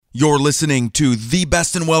You're listening to the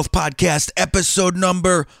Best in Wealth Podcast, episode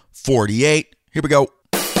number 48. Here we go.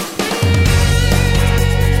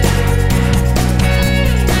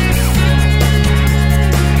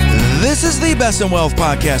 This is the Best in Wealth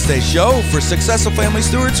Podcast, a show for successful family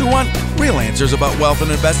stewards who want real answers about wealth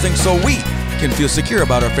and investing so we can feel secure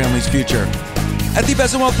about our family's future. At the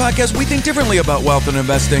Best in Wealth Podcast, we think differently about wealth and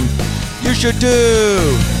investing. You should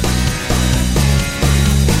too.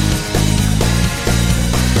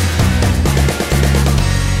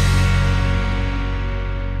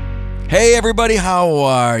 Hey everybody, how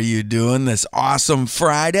are you doing this awesome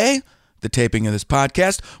Friday? The taping of this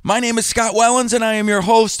podcast. My name is Scott Wellens and I am your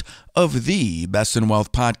host of the Best in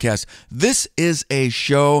Wealth Podcast. This is a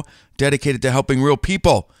show dedicated to helping real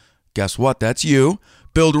people. Guess what? That's you.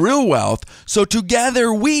 Build real wealth so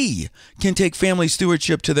together we can take family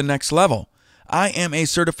stewardship to the next level. I am a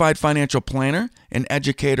certified financial planner, an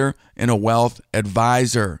educator, and a wealth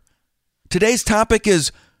advisor. Today's topic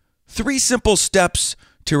is 3 simple steps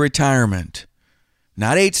to retirement.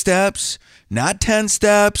 Not 8 steps, not 10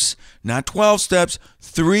 steps, not 12 steps,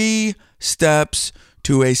 3 steps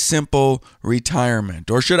to a simple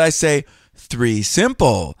retirement. Or should I say 3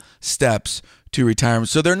 simple steps to retirement.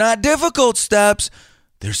 So they're not difficult steps,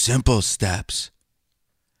 they're simple steps.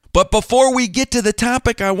 But before we get to the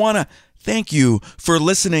topic, I want to thank you for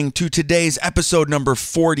listening to today's episode number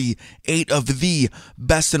 48 of the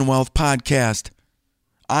Best in Wealth Podcast.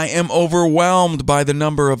 I am overwhelmed by the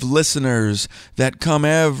number of listeners that come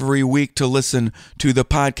every week to listen to the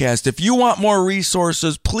podcast. If you want more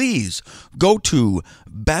resources, please go to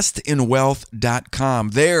bestinwealth.com.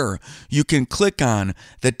 There you can click on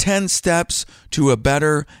the 10 steps to a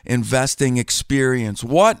better investing experience.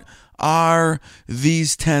 What are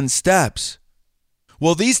these 10 steps?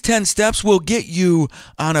 Well, these 10 steps will get you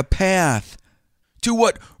on a path to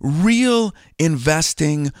what real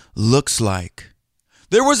investing looks like.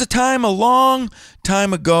 There was a time a long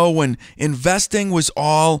time ago when investing was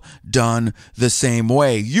all done the same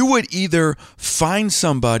way. You would either find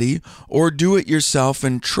somebody or do it yourself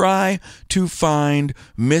and try to find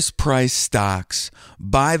mispriced stocks.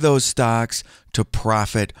 Buy those stocks to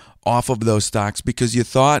profit off of those stocks because you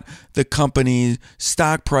thought the company's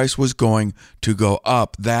stock price was going to go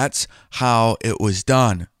up. That's how it was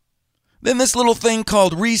done. Then this little thing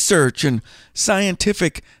called research and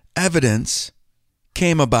scientific evidence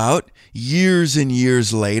came about years and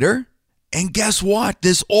years later. And guess what?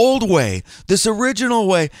 This old way, this original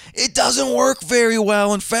way, it doesn't work very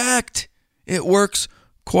well. In fact, it works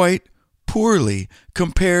quite poorly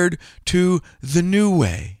compared to the new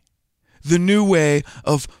way. The new way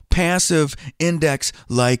of passive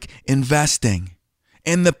index-like investing.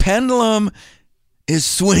 And the pendulum is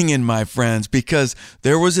swinging, my friends, because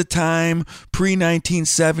there was a time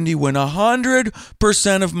pre-1970 when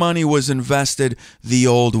 100% of money was invested the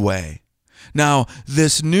old way. Now,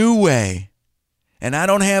 this new way, and I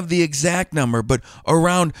don't have the exact number, but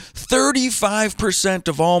around 35%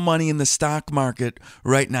 of all money in the stock market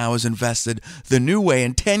right now is invested the new way.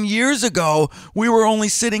 And 10 years ago, we were only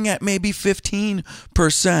sitting at maybe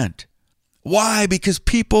 15%. Why? Because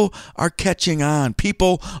people are catching on.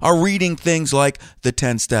 People are reading things like the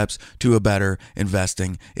 10 steps to a better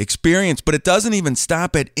investing experience. But it doesn't even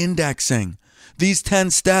stop at indexing. These 10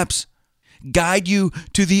 steps guide you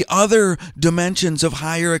to the other dimensions of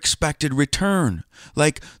higher expected return,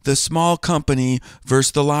 like the small company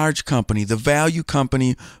versus the large company, the value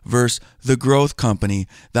company versus the growth company,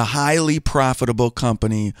 the highly profitable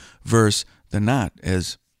company versus the not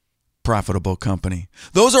as profitable company.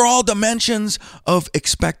 Those are all dimensions of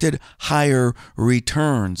expected higher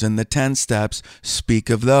returns, and the 10 steps speak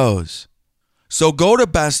of those. So go to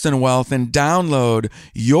Best in Wealth and download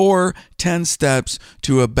your 10 steps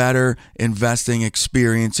to a better investing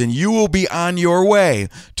experience, and you will be on your way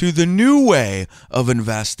to the new way of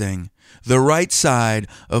investing, the right side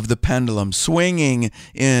of the pendulum, swinging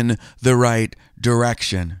in the right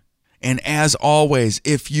direction. And as always,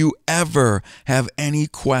 if you ever have any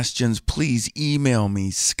questions, please email me,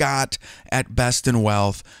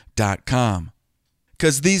 scott@bestinwealth.com.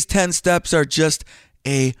 Because these 10 steps are just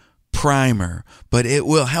a primer, but it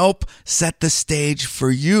will help set the stage for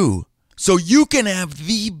you so you can have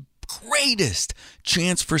the greatest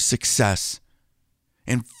chance for success.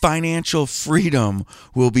 And financial freedom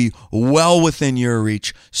will be well within your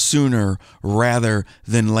reach sooner rather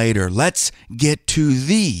than later. Let's get to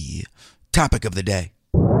the topic of the day.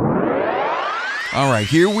 All right,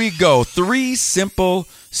 here we go. 3 simple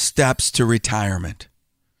steps to retirement.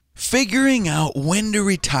 Figuring out when to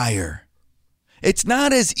retire It's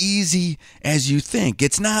not as easy as you think.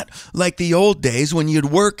 It's not like the old days when you'd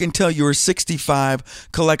work until you were 65,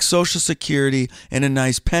 collect Social Security and a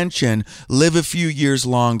nice pension, live a few years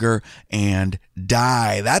longer, and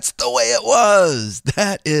die. That's the way it was.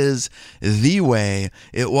 That is the way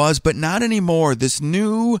it was, but not anymore. This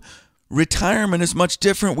new retirement is much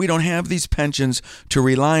different. We don't have these pensions to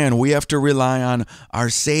rely on. We have to rely on our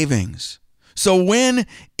savings. So when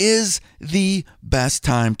is the best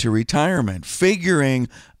time to retirement? Figuring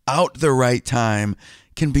out the right time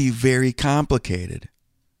can be very complicated.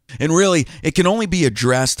 And really, it can only be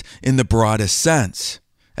addressed in the broadest sense,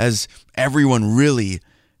 as everyone really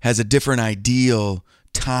has a different ideal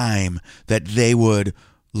time that they would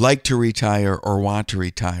like to retire or want to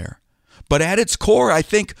retire. But at its core, I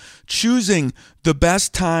think choosing the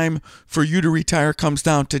best time for you to retire comes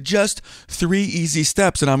down to just 3 easy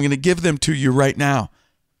steps, and I'm going to give them to you right now.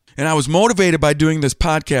 And I was motivated by doing this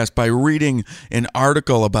podcast by reading an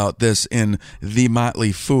article about this in The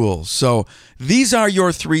Motley Fool. So these are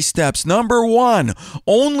your 3 steps. Number 1,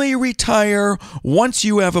 only retire once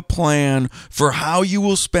you have a plan for how you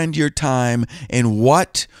will spend your time and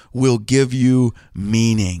what will give you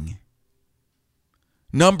meaning.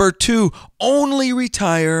 Number 2, only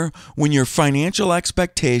retire when your financial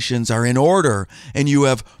expectations are in order and you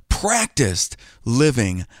have practiced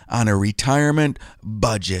living on a retirement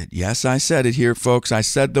budget. Yes, I said it here, folks. I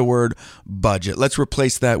said the word budget. Let's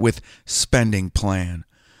replace that with spending plan.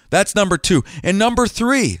 That's number 2. And number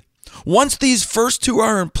 3, once these first 2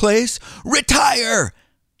 are in place, retire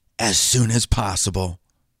as soon as possible.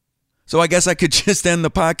 So I guess I could just end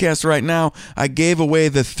the podcast right now. I gave away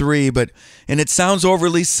the 3, and it sounds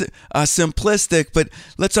overly simplistic, but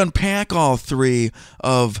let's unpack all 3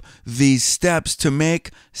 of these steps to make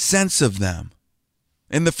sense of them.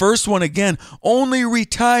 And the first one, again, only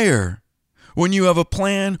retire when you have a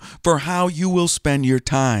plan for how you will spend your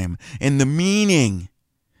time and the meaning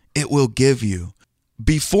it will give you.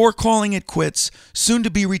 Before calling it quits,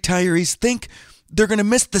 soon-to-be retirees think they're going to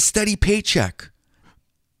miss the steady paycheck.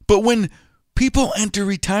 But when people enter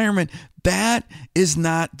retirement, that is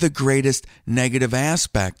not the greatest negative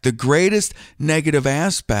aspect. The greatest negative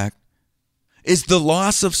aspect is the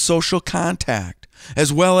loss of social contact,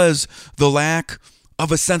 as well as the lack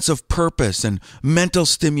of a sense of purpose and mental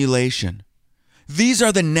stimulation. These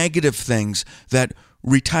are the negative things that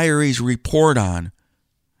retirees report on,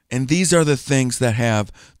 and these are the things that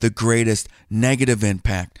have the greatest negative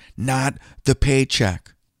impact, not the paycheck.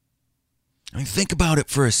 I mean, think about it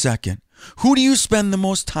for a second. Who do you spend the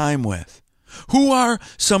most time with? Who are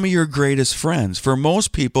some of your greatest friends? For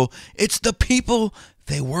most people, it's the people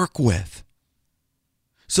they work with.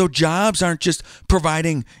 So jobs aren't just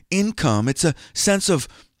providing income. It's a sense of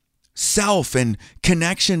self and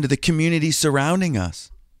connection to the community surrounding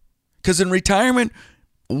us. Because in retirement,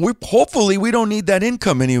 hopefully we don't need that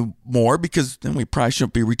income anymore, because then we probably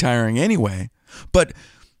shouldn't be retiring anyway. But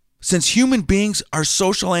since human beings are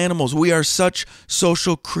social animals, we are such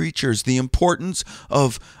social creatures, the importance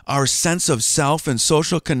of our sense of self and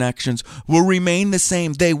social connections will remain the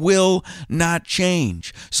same. They will not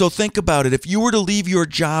change. So think about it. If you were to leave your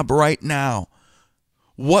job right now,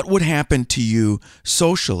 what would happen to you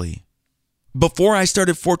socially? Before I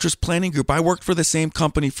started Fortress Planning Group, I worked for the same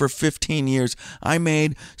company for 15 years. I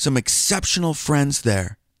made some exceptional friends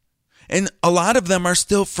there. And a lot of them are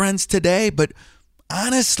still friends today, but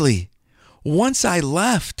honestly, once I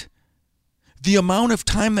left, the amount of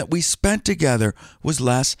time that we spent together was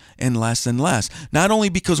less and less and less. Not only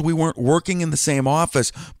because we weren't working in the same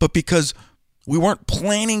office, but because we weren't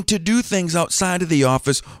planning to do things outside of the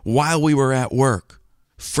office while we were at work.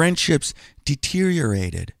 Friendships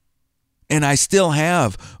deteriorated. And I still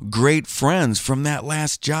have great friends from that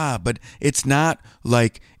last job, but it's not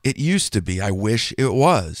like it used to be. I wish it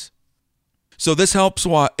was. So this helps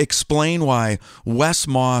explain why Wes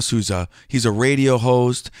Moss, he's a radio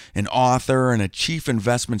host, an author, and a chief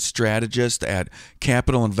investment strategist at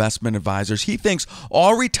Capital Investment Advisors, he thinks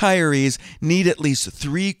all retirees need at least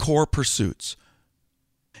 3 core pursuits.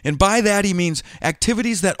 And by that, he means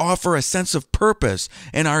activities that offer a sense of purpose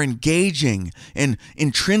and are engaging and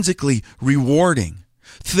intrinsically rewarding.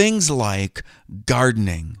 Things like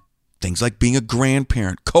gardening, things like being a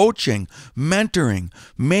grandparent, coaching, mentoring,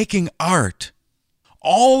 making art.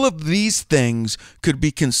 All of these things could be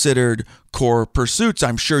considered core pursuits.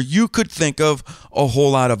 I'm sure you could think of a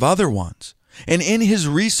whole lot of other ones. And in his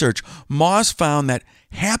research, Moss found that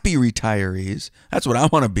happy retirees, that's what I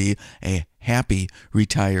want to be, a happy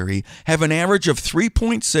retiree, have an average of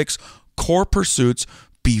 3.6 core pursuits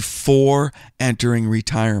before entering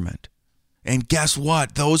retirement. And guess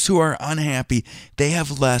what? Those who are unhappy, they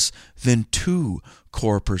have less than 2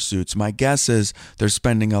 core pursuits. My guess is they're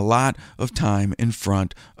spending a lot of time in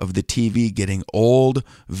front of the TV, getting old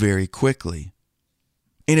very quickly.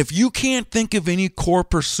 And if you can't think of any core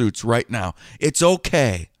pursuits right now, it's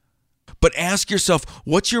okay. But ask yourself,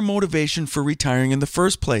 what's your motivation for retiring in the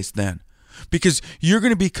first place then? Because you're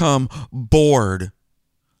going to become bored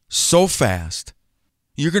so fast.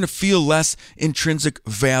 You're going to feel less intrinsic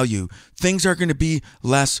value. Things are going to be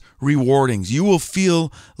less rewarding. You will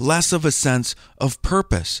feel less of a sense of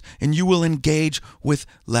purpose, and you will engage with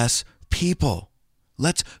less people.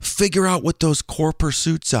 Let's figure out what those core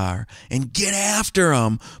pursuits are and get after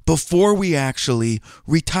them before we actually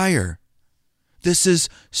retire. This is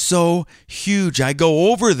so huge. I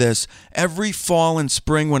go over this every fall and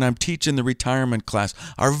spring when I'm teaching the retirement class.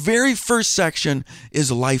 Our very first section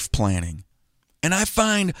is life planning. And I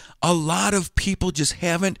find a lot of people just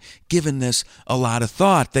haven't given this a lot of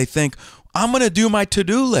thought. They think, I'm going to do my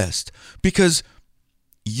to-do list, because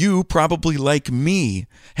you probably, like me,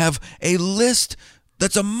 have a list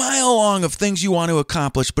that's a mile long of things you want to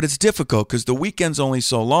accomplish, but it's difficult because the weekend's only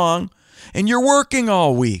so long and you're working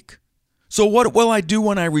all week. So what will I do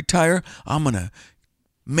when I retire? I'm going to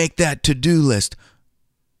make that to-do list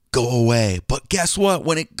go away. But guess what?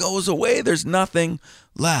 When it goes away, there's nothing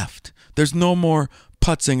left. There's no more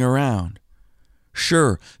putzing around.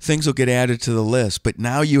 Sure, things will get added to the list, but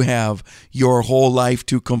now you have your whole life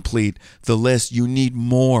to complete the list. You need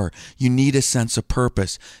more. You need a sense of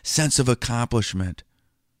purpose, sense of accomplishment.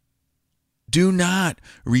 Do not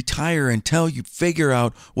retire until you figure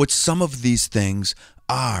out what some of these things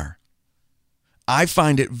are. I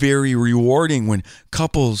find it very rewarding when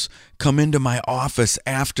couples come into my office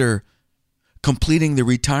after completing the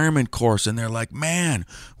retirement course and they're like, man,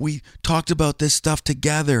 we talked about this stuff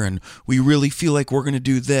together and we really feel like we're going to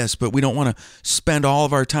do this, but we don't want to spend all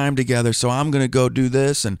of our time together, so I'm going to go do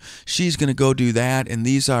this and she's going to go do that, and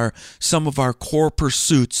these are some of our core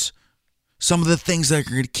pursuits, some of the things that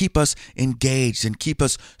are going to keep us engaged and keep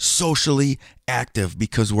us socially active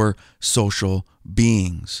because we're social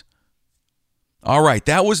beings. All right,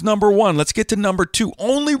 that was number 1. Let's get to number 2.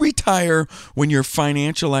 Only retire when your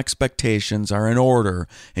financial expectations are in order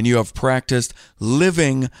and you have practiced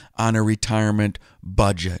living on a retirement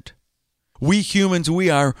budget. We humans, we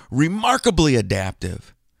are remarkably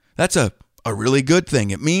adaptive. That's a really good thing.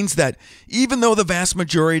 It means that even though the vast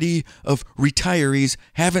majority of retirees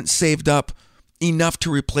haven't saved up enough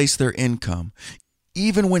to replace their income,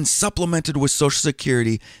 even when supplemented with Social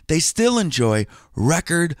Security, they still enjoy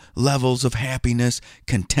record levels of happiness,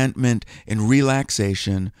 contentment, and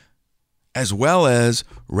relaxation, as well as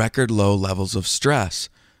record low levels of stress,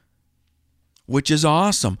 which is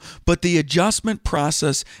awesome. But the adjustment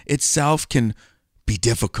process itself can be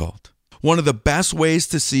difficult. One of the best ways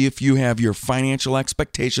to see if you have your financial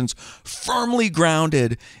expectations firmly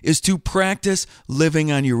grounded is to practice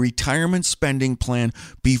living on your retirement spending plan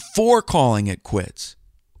before calling it quits.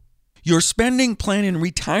 Your spending plan in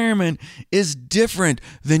retirement is different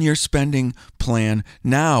than your spending plan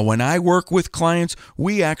now. When I work with clients,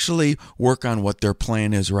 we actually work on what their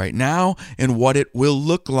plan is right now and what it will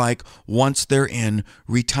look like once they're in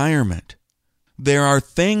retirement. There are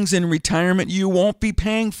things in retirement you won't be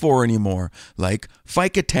paying for anymore, like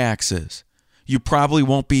FICA taxes. You probably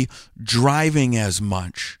won't be driving as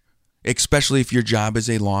much, especially if your job is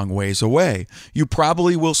a long ways away. You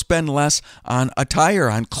probably will spend less on attire,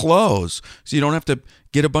 on clothes, so you don't have to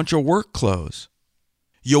get a bunch of work clothes.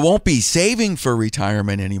 You won't be saving for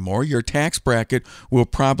retirement anymore. Your tax bracket will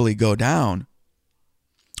probably go down.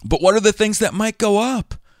 But what are the things that might go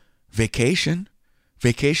up? Vacation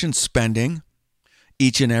spending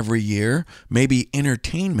each and every year, maybe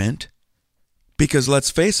entertainment, because let's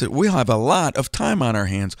face it, we'll have a lot of time on our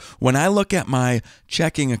hands. When I look at my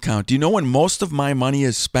checking account, do you know when most of my money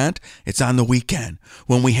is spent? It's on the weekend,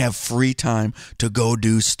 when we have free time to go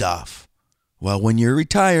do stuff. Well, when you're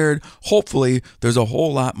retired, hopefully there's a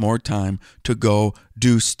whole lot more time to go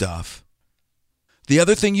do stuff. The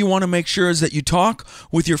other thing you want to make sure is that you talk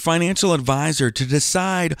with your financial advisor to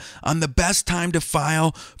decide on the best time to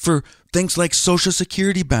file for things like Social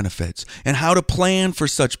Security benefits and how to plan for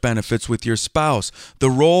such benefits with your spouse, the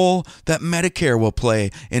role that Medicare will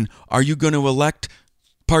play, and are you going to elect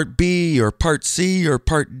Part B or Part C or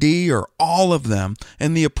Part D or all of them,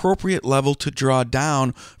 and the appropriate level to draw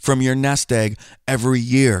down from your nest egg every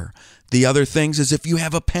year. The other things is if you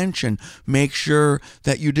have a pension, make sure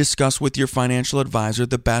that you discuss with your financial advisor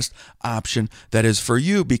the best option that is for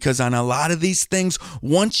you, because on a lot of these things,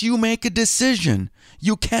 once you make a decision,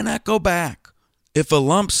 you cannot go back. If a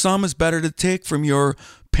lump sum is better to take from your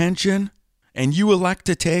pension, and you elect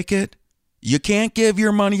to take it, you can't give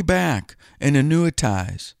your money back and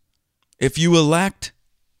annuitize. If you elect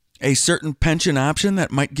a certain pension option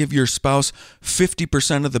that might give your spouse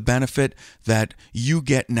 50% of the benefit that you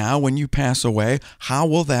get now when you pass away, how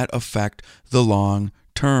will that affect the long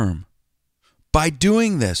term? By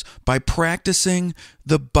doing this, by practicing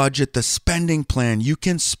the budget, the spending plan, you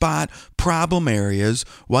can spot problem areas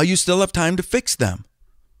while you still have time to fix them.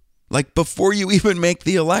 Like before you even make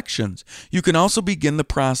the elections. You can also begin the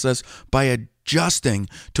process by adjusting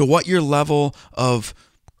to what your level of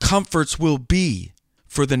comforts will be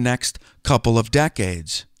for the next couple of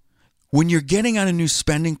decades. When you're getting on a new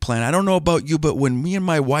spending plan, I don't know about you, but when me and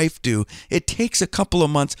my wife do, it takes a couple of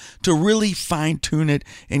months to really fine-tune it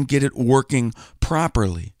and get it working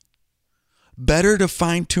properly. Better to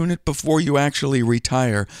fine-tune it before you actually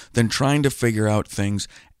retire than trying to figure out things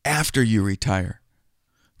after you retire.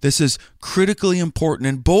 This is critically important,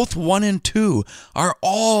 and both 1 and 2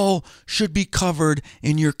 should be covered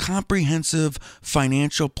in your comprehensive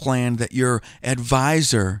financial plan that your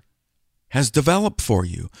advisor has developed for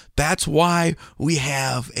you. That's why we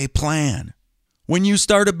have a plan. When you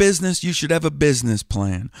start a business, you should have a business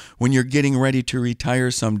plan. When you're getting ready to retire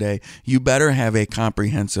someday, you better have a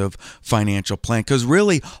comprehensive financial plan, because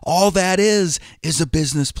really all that is a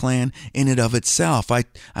business plan in and of itself.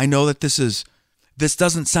 I know that this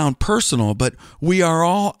doesn't sound personal, but we are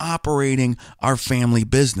all operating our family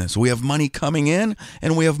business. We have money coming in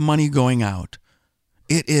and we have money going out.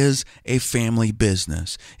 It is a family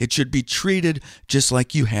business. It should be treated just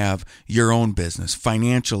like you have your own business,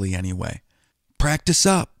 financially anyway. Practice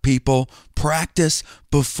up, people. Practice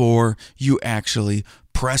before you actually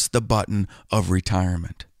press the button of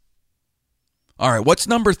retirement. All right, what's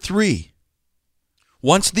number 3?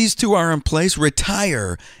 Once these 2 are in place,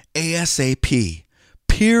 retire ASAP.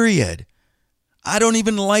 Period. I don't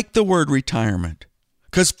even like the word retirement,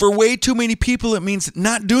 because for way too many people, it means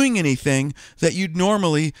not doing anything that you'd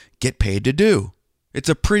normally get paid to do. It's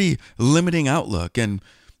a pretty limiting outlook. And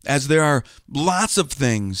as there are lots of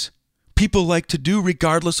things people like to do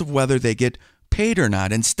regardless of whether they get paid or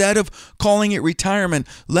not, instead of calling it retirement,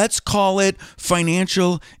 let's call it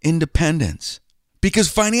financial independence.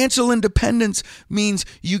 Because financial independence means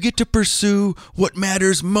you get to pursue what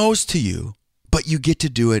matters most to you, but you get to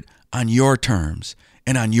do it on your terms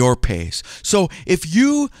and on your pace. So if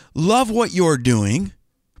you love what you're doing,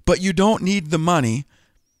 but you don't need the money,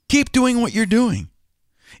 keep doing what you're doing.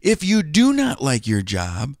 If you do not like your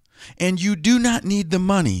job and you do not need the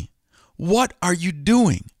money, what are you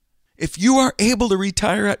doing? If you are able to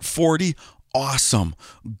retire at 40, awesome.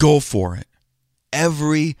 Go for it.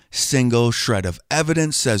 Every single shred of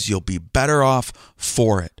evidence says you'll be better off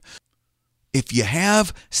for it. If you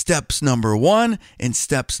have steps number 1 and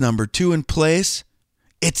steps number 2 in place,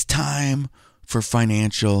 it's time for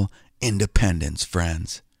financial independence,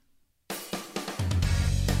 friends.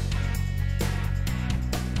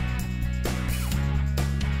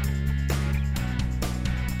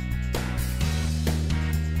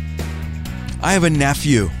 I have a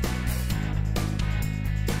nephew.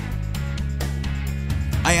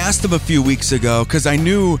 I asked him a few weeks ago because I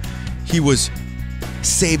knew he was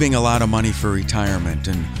saving a lot of money for retirement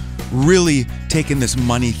and really taking this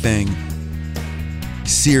money thing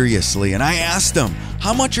seriously. And I asked him,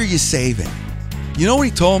 how much are you saving? You know what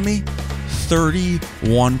he told me?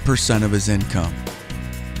 31% of his income.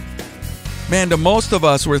 Man, to most of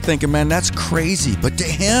us, we're thinking, man, that's crazy. But to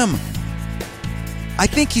him, I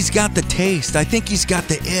think he's got the taste. I think he's got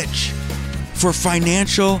the itch for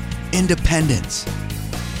financial independence.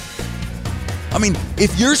 I mean,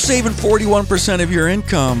 if you're saving 41% of your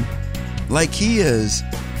income like he is,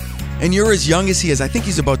 and you're as young as he is, I think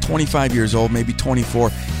he's about 25 years old, maybe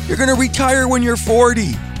 24, you're going to retire when you're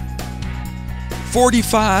 40,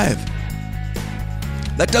 45.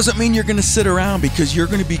 That doesn't mean you're going to sit around, because you're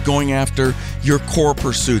going to be going after your core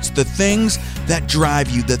pursuits, the things that drive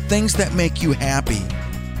you, the things that make you happy,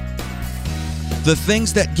 the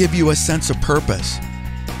things that give you a sense of purpose.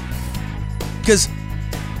 Because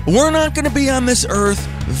we're not going to be on this earth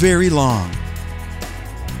very long.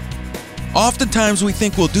 Oftentimes we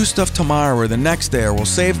think we'll do stuff tomorrow or the next day, or we'll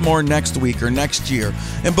save more next week or next year.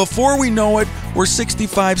 And before we know it, we're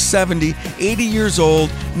 65, 70, 80 years old,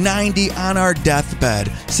 90 on our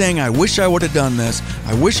deathbed, saying, I wish I would have done this.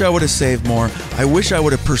 I wish I would have saved more. I wish I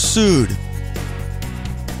would have pursued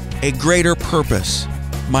a greater purpose,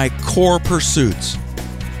 my core pursuits.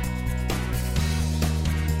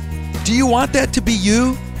 Do you want that to be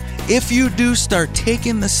you? If you do, start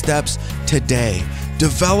taking the steps today.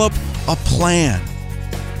 Develop a plan.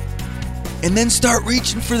 And then start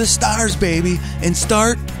reaching for the stars, baby. And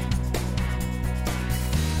start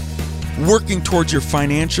working towards your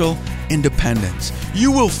financial independence.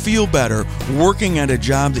 You will feel better working at a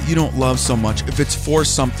job that you don't love so much if it's for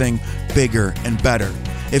something bigger and better.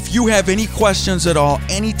 If you have any questions at all,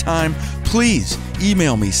 anytime, please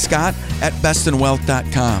email me,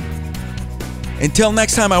 scott@bestinwealth.com. Until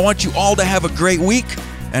next time, I want you all to have a great week,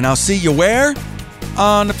 and I'll see you where?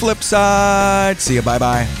 On the flip side. See you.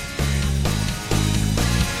 Bye-bye.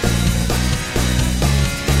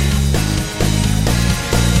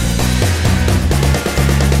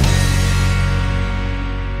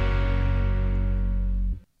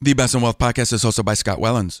 The Best in Wealth podcast is hosted by Scott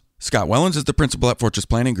Wellens. Scott Wellens is the principal at Fortress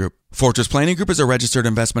Planning Group. Fortress Planning Group is a registered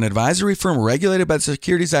investment advisory firm regulated by the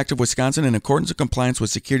Securities Act of Wisconsin in accordance with compliance with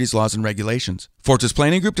securities laws and regulations. Fortress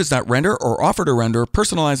Planning Group does not render or offer to render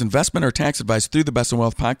personalized investment or tax advice through the Best in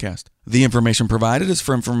Wealth podcast. The information provided is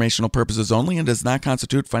for informational purposes only and does not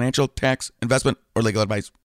constitute financial, tax, investment, or legal advice.